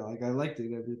for sure. Like I liked it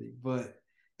and everything, but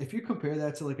if you compare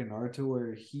that to like a Naruto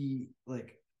where he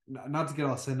like not to get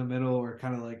all sentimental or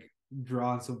kind of like draw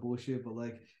on some bullshit, but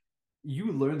like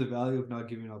you learn the value of not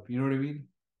giving up. You know what I mean?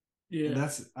 And Yeah.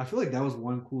 I feel like that was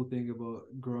one cool thing about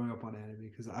growing up on anime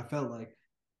because I felt like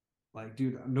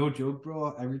dude, no joke,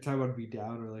 bro. Every time I'd be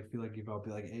down or like feel like give up,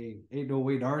 be like, hey, ain't no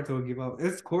way Naruto would give up.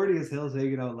 It's corny as hell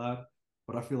saying it out loud,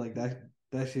 but I feel like that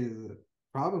shit is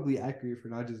probably accurate for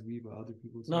not just me but other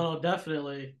people too. No,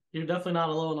 definitely. You're definitely not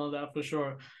alone on that for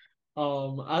sure.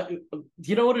 I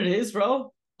you know what it is,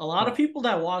 bro? A lot of But people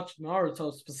that watch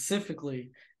Naruto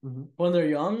specifically mm-hmm, when they're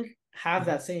young have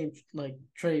mm-hmm. that same like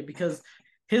trait because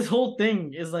his whole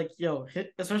thing is like, yo,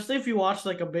 especially if you watch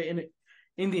like a bit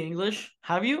in the English.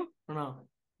 Have you or no?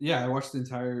 Yeah, I watched the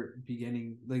entire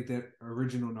beginning, like the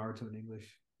original Naruto in English.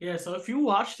 Yeah, so if you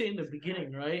watched it in the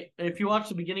beginning, right? If you watch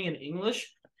the beginning in English,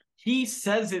 he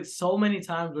says it so many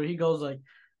times where he goes like,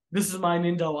 this is my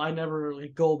Nindo. I never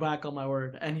like go back on my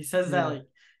word. And he says that Yeah. like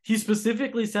he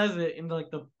specifically says it in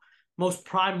like the most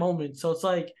prime moment. So it's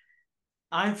like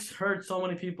I've heard so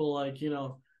many people like,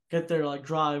 get their like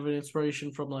drive and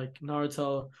inspiration from like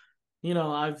Naruto.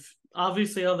 I've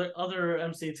obviously other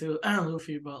MC too, and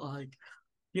Luffy, but like,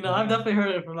 I've definitely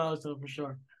heard it from Naruto for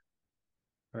sure.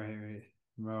 Right, right.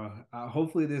 Bro,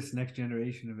 hopefully this next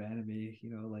generation of anime,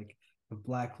 like the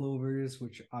Black Clovers,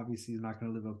 which obviously is not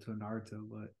going to live up to a Naruto,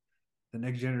 but the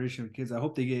next generation of kids, I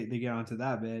hope they get onto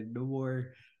that, man. No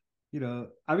more,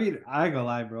 I mean, I ain't gonna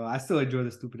lie, bro. I still enjoy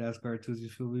the stupid ass cartoons, you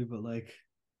feel me? But like,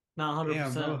 Not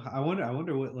damn, bro, 100%. I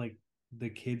wonder what like the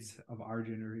kids of our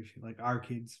generation, like our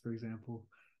kids, for example,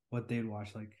 what they'd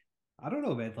watch. Like, I don't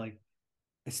know, man. Like,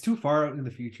 it's too far out in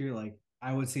the future. Like,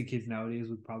 I would say kids nowadays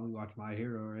would probably watch My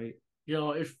Hero, right?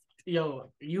 Yo, if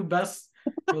you best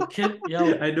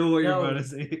yo, I know what you're about to yo,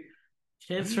 say.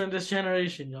 kids from this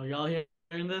generation, y'all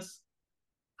hearing this?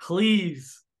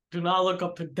 Please do not look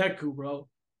up to Deku, bro.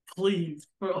 Please,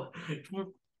 bro,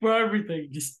 for everything.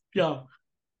 Just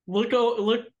look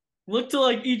to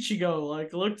like Ichigo,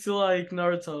 like look to like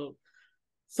Naruto.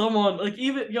 Someone like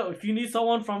even if you need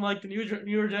someone from like the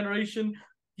newer generation,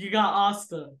 you got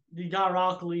Asta, you got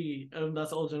Rock Lee, and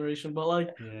that's old generation. But like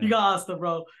you Yeah. got Asta,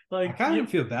 bro. I Like kind you of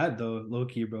feel bad though, low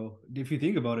key, bro. If you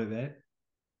think about it, man,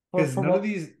 because for none of what?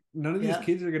 these none of these Yeah,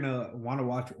 kids are gonna want to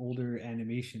watch older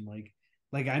animation.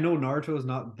 Like I know Naruto is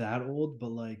not that old,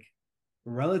 but like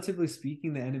relatively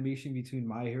speaking, the animation between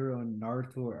My Hero and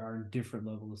Naruto are on different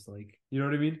levels. Like, you know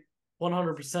what I mean?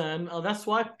 100%. That's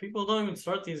why people don't even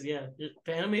start these yet.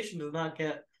 The animation does not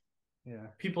get Yeah.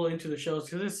 people into the shows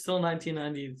because it's still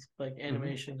 1990s like Hmm.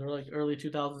 animations or like early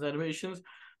 2000s animations.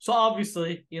 So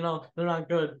obviously, they're not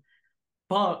good,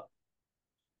 but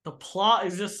the plot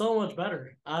is just so much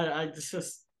better. I just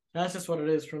that's just what it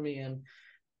is for me. And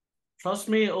trust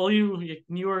me, all you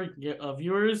newer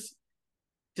viewers,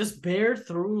 just bear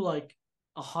through like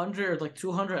 100 like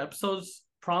 200 episodes.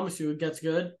 Promise you, it gets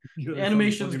good. The That sounds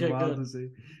animations fucking get wild good. to say.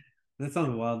 That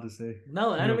sounds wild to say.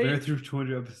 No, Bear anime. through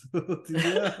 200 episodes.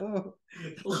 Yeah.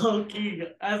 Low key,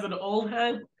 as an old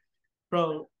head,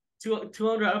 bro,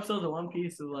 200 episodes of One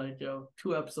Piece is like,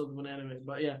 2 episodes of an anime.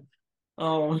 But yeah,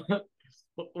 um,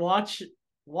 watch,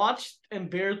 watch and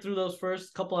bear through those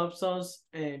first couple episodes,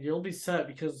 and you'll be set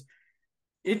because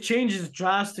it changes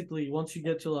drastically once you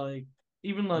get to like,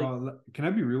 even like, Bro, can I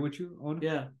be real with you, Owen?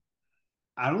 yeah,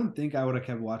 I don't think I would have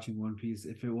kept watching One Piece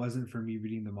if it wasn't for me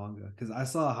reading the manga because I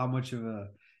saw how much of a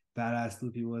badass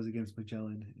Luffy was against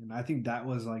Magellan, and I think that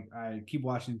was like I keep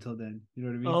watching until then. You know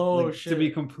what I mean? oh Like to be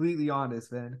shit, completely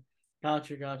honest, man. got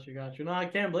you. No, I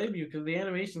can't blame you because the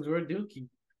animations were dookie.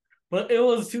 But it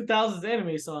was 2000s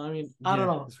anime, so I mean, I don't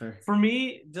Yeah, know. that's fair. For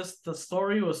me, just the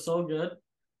story was so good,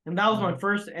 and that was my Mhm.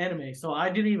 first anime, so I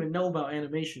didn't even know about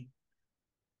animation.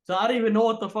 So I didn't even know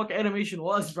what the fuck animation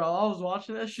was, bro. I was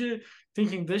watching that shit,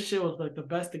 thinking this shit was like the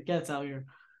best it gets out here.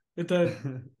 And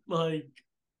then, like,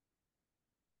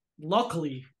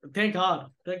 luckily, thank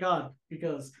God,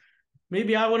 because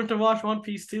maybe I wouldn't have watched One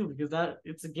Piece too, because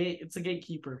it's a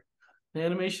gatekeeper. The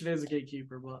animation is a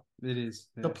gatekeeper, but It is.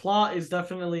 the Yeah. plot is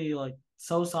definitely like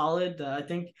so solid that I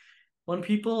think when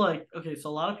people like okay, so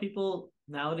a lot of people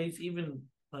nowadays, even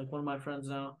like one of my friends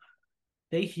now,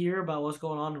 they hear about what's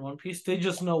going on in One Piece, they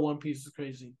just know One Piece is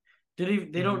crazy. They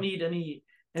don't Mhm. need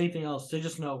anything else. They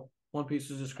just know One Piece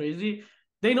is just crazy.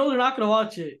 They know they're not gonna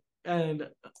watch it, and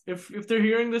if they're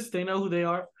hearing this, they know who they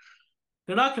are.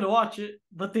 They're not gonna watch it,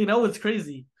 but they know it's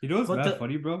crazy. You know what's But bad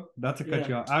funny, bro? Not to cut yeah,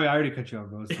 you off. I already cut you off,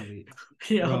 bro. It's too late.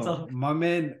 yeah, what's Bro, up? my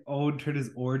man Owen turned his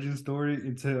origin story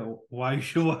into why you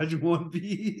should watch One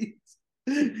Piece.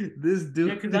 This Yeah,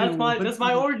 dude because didn't that's One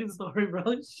my Piece. origin story, bro.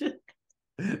 Shit.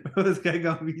 Bro, this guy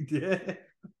got me dead.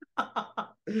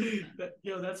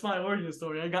 That's my origin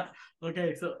story. I got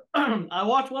okay. So I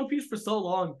watched One Piece for so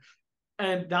long,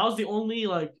 and that was the only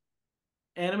like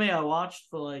anime I watched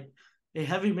for like a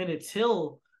heavy minute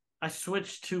till I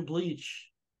switched to Bleach.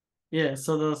 Yeah,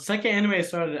 so the second anime I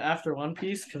started after One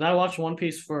Piece because I watched One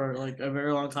Piece for like a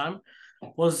very long time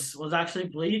was actually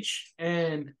Bleach,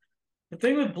 and the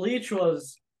thing with Bleach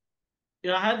was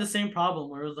I had the same problem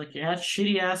where it was like it had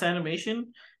shitty ass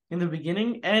animation in the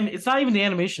beginning, and it's not even the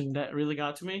animation that really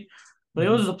got to me, but it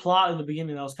was Mhm. the plot in the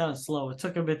beginning that was kind of slow. It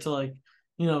took a bit to like,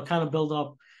 kind of build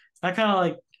up. That kind of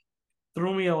like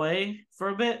threw me away for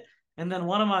a bit, and then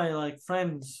one of my like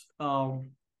friends,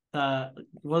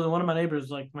 was one of my neighbors,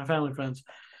 like my family friends,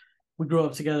 we grew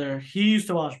up together. He used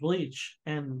to watch Bleach,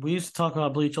 and we used to talk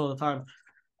about Bleach all the time,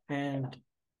 and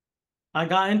I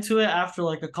got into it after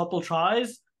like a couple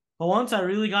tries, but once I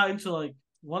really got into like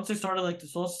once I started like the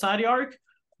Soul Society arc,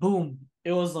 boom.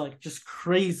 it was like just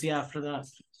crazy after that.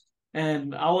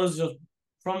 And I was just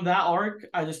from that arc,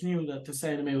 I just knew that this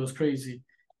anime was crazy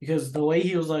because the way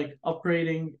he was like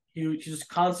upgrading, he was just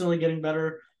constantly getting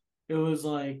better. It was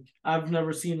like I've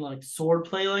never seen like sword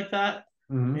play like that,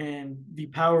 Mm-hmm. and the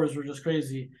powers were just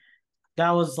crazy.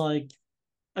 That was like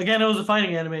again, it was a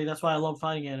fighting anime. That's why I love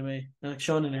fighting anime, like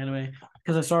shonen anime,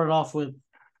 because I started off with,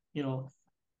 you know,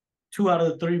 two out of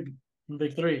the three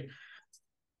big three.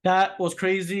 That was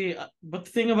crazy. But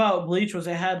the thing about Bleach was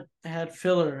it had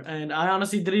filler, and I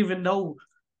honestly didn't even know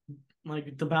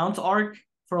like the bounce arc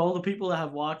for all the people that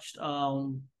have watched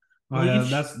Oh yeah,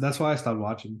 Bleach. that's why I stopped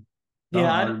watching. Yeah,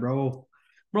 Bound I art, bro.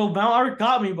 bro, bounce arc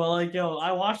got me, but like yo,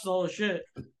 I watched all the shit.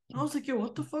 I was like, yo,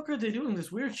 what the fuck are they doing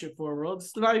this weird shit for, bro?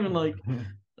 It's not even like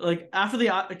after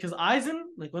the because Aizen,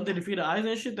 like when they defeated Aizen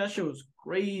and shit, that shit was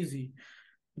crazy.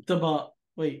 The but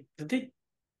wait, they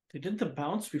did the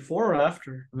bounce before or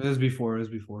after? It was before. It was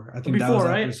before. I think that was Before,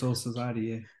 after right? Soul Society.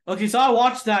 Yeah. Okay, so I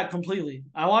watched that completely.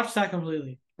 I watched that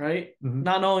completely, right? Mm-hmm.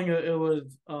 Not knowing it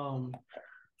was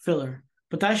filler.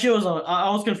 But that shit was I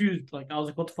was confused. Like I was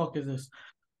like, what the fuck is this?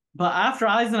 But after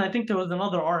Aizen, I think there was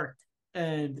another arc,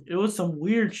 and it was some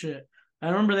weird shit. I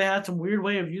remember they had some weird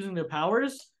way of using their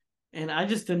powers, and I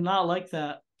just did not like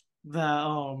that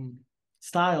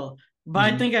style. But I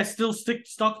Mm-hmm. think I still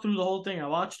stuck through the whole thing. I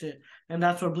watched it, and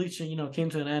that's where Bleach, came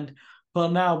to an end. But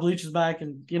now Bleach is back,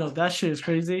 and that shit is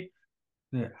crazy.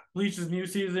 Yeah. Bleach's new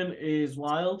season is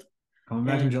wild, Coming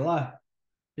back in and July.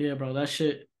 yeah, bro, that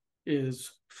shit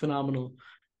is phenomenal.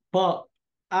 But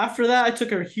after that, I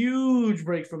took a huge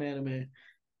break from anime,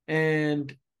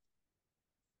 and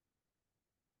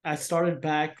I started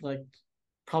back like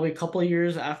probably a couple of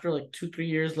years after, like 2, 3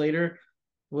 years later,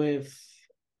 with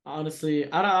honestly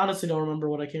don't remember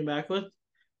what I came back with,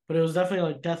 but it was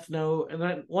definitely like Death Note. And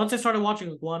then once I started watching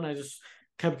like one, I just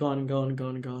kept going and going and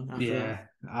going and going after that.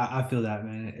 Yeah, I feel that,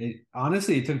 man. It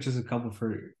honestly it took just a couple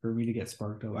for me to get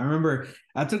sparked up. I remember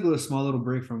I took a small little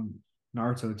break from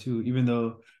Naruto too, even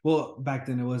though well back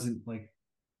then it wasn't like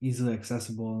easily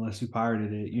accessible unless you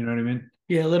pirated it. You know what I mean?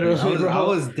 Yeah, Like literally, I bro.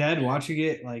 was dead watching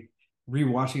it, like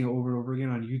rewatching it over and over again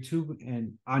on YouTube.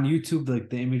 And on YouTube, like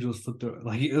the image was flipped,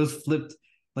 like it was flipped,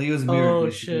 like it was mirrored Oh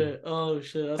basically. shit. Oh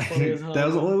shit. That's funny as That hell,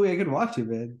 was the bro. only way I could watch it,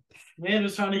 man. Man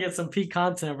was trying to get some peak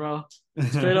content, bro.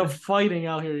 Straight up fighting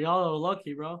out here. Y'all are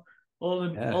lucky, bro.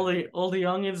 Yeah, All the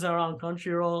youngins that are on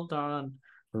Crunchyroll, they're on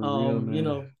for real, you man.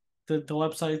 know, the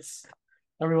websites.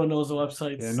 Everyone knows the Yeah,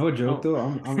 websites. no joke Oh.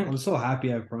 though. I'm so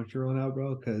happy I have Crunchyroll now,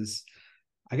 bro, because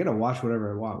I get to watch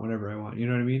whatever I want whenever I want. You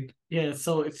know what I mean? Yeah,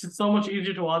 so it's just so much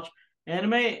easier to watch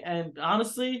anime, and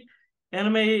honestly,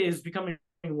 anime is becoming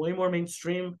way more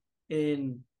mainstream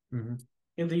in Mm-hmm.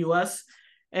 in the US.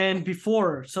 And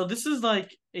before, so this is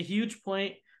like a huge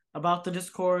point about the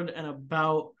Discord and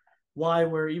about why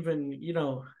we're even,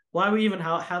 why we even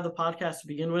have the podcast to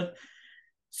begin with.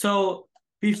 So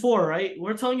before, right,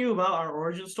 we're telling you about our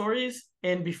origin stories.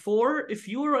 And before, if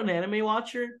you were an anime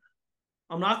watcher,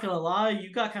 I'm not gonna lie, you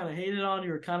got kind of hated on.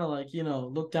 You were kind of like,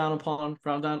 looked down upon,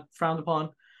 frowned upon,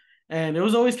 and it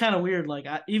was always kind of weird.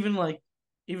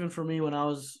 Even for me when I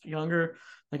was younger,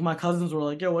 like my cousins were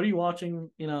like, "Yo, what are you watching?"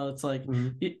 It's like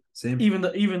Mm-hmm. Same.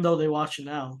 even though they watch it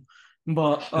now,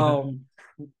 but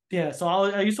yeah. So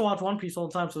I used to watch One Piece all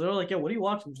the time. So they were like, "Yo, what are you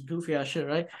watching? This goofy ass shit,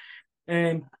 right?"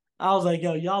 And I was like,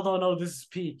 "Yo, y'all don't know this is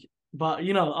peak." But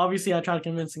obviously, I tried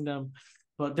convincing them,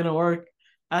 but it didn't work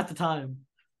at the time.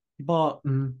 But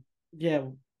Mm-hmm. yeah,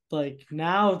 like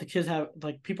now the kids have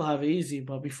like people have it easy,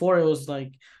 but before it was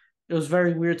like it was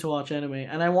very weird to watch anime.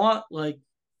 And I want like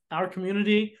our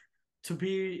community to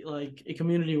be like a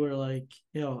community where like,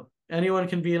 anyone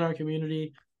can be in our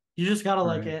community. You just gotta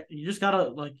like Right. it. You just gotta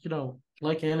like,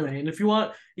 like anime. And if you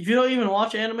don't even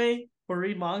watch anime or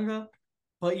read manga,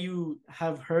 but you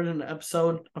have heard an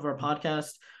episode of our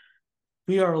podcast,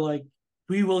 we are like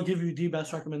we will give you the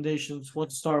best recommendations what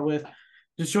to start with.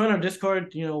 Just join our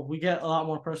Discord. We get a lot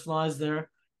more personalized there.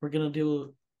 We're gonna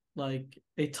do like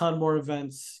a ton more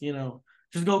events.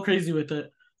 Just go crazy with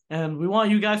it. And we want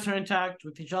you guys to interact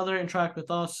with each other, interact with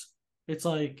us. It's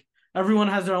like everyone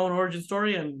has their own origin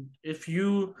story, and if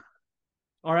you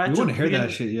are We at want your to hear that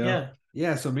beginning, shit, yo. yeah,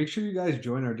 Yeah, so make sure you guys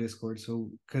join our Discord. So,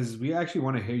 because we actually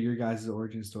want to hear your guys'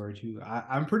 origin story too.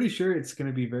 I'm pretty sure it's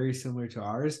going to be very similar to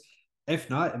ours. If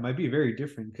not, it might be very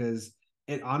different because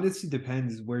it honestly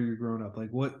depends where you're growing up, like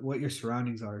what your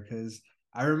surroundings are. Because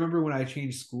I remember when I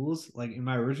changed schools, like in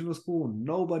my original school,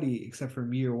 nobody except for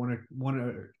me or one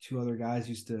or two other guys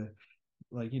used to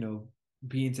like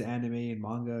be into anime and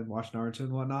manga and watch Naruto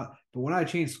and whatnot. But when I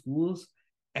changed schools,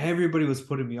 everybody was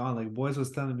putting me on. Like boys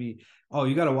was telling me, "Oh,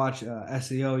 you gotta watch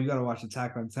SAO. You gotta watch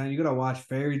Attack on Titan. You gotta watch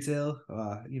Fairy Tail."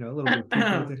 A little bit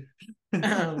pre-filtered.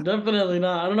 Definitely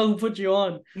not. I don't know who put you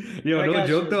on. Yo, I no got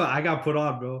joke though. you. I got put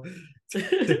on, bro.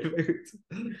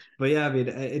 But yeah, I mean,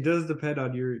 it does depend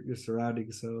on your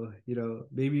surroundings. So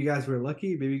maybe you guys were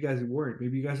lucky. Maybe you guys weren't.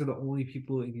 Maybe you guys are the only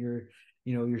people in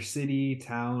your city,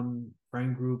 town,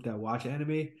 friend group that watch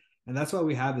anime, and that's why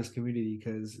we have this community.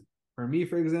 Because for me,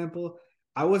 for example,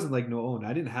 I wasn't like no own.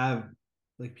 I didn't have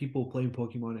like people playing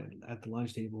Pokemon at the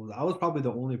lunch table. I was probably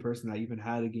the only person that even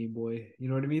had a Game Boy. You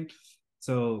know what I mean?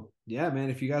 So yeah, man,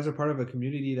 if you guys are part of a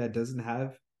community that doesn't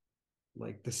have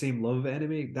like the same love of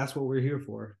anime, that's what we're here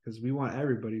for. Because we want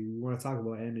everybody. We want to talk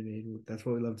about anime. That's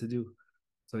what we love to do.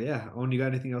 So yeah, Owen, you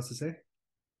got anything else to say?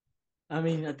 I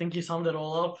mean, I think you summed it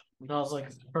all up. That was like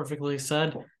perfectly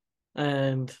said.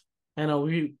 And I know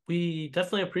we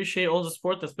definitely appreciate all the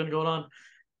support that's been going on.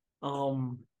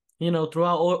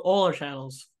 Throughout all our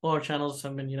channels. All our channels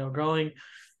have been, growing,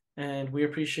 and we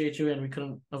appreciate you, and we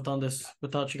couldn't have done this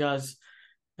without you guys.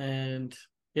 And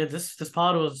yeah, this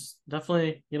pod was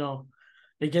definitely,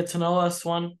 they get to know us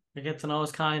one, they get to know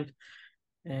us kind,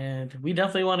 and we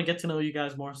definitely want to get to know you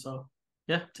guys more. So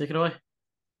yeah, take it away.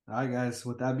 All right, guys.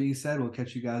 With that being said, we'll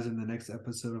catch you guys in the next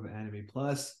episode of Anime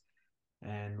Plus.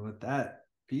 And with that,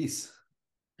 peace.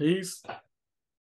 Peace.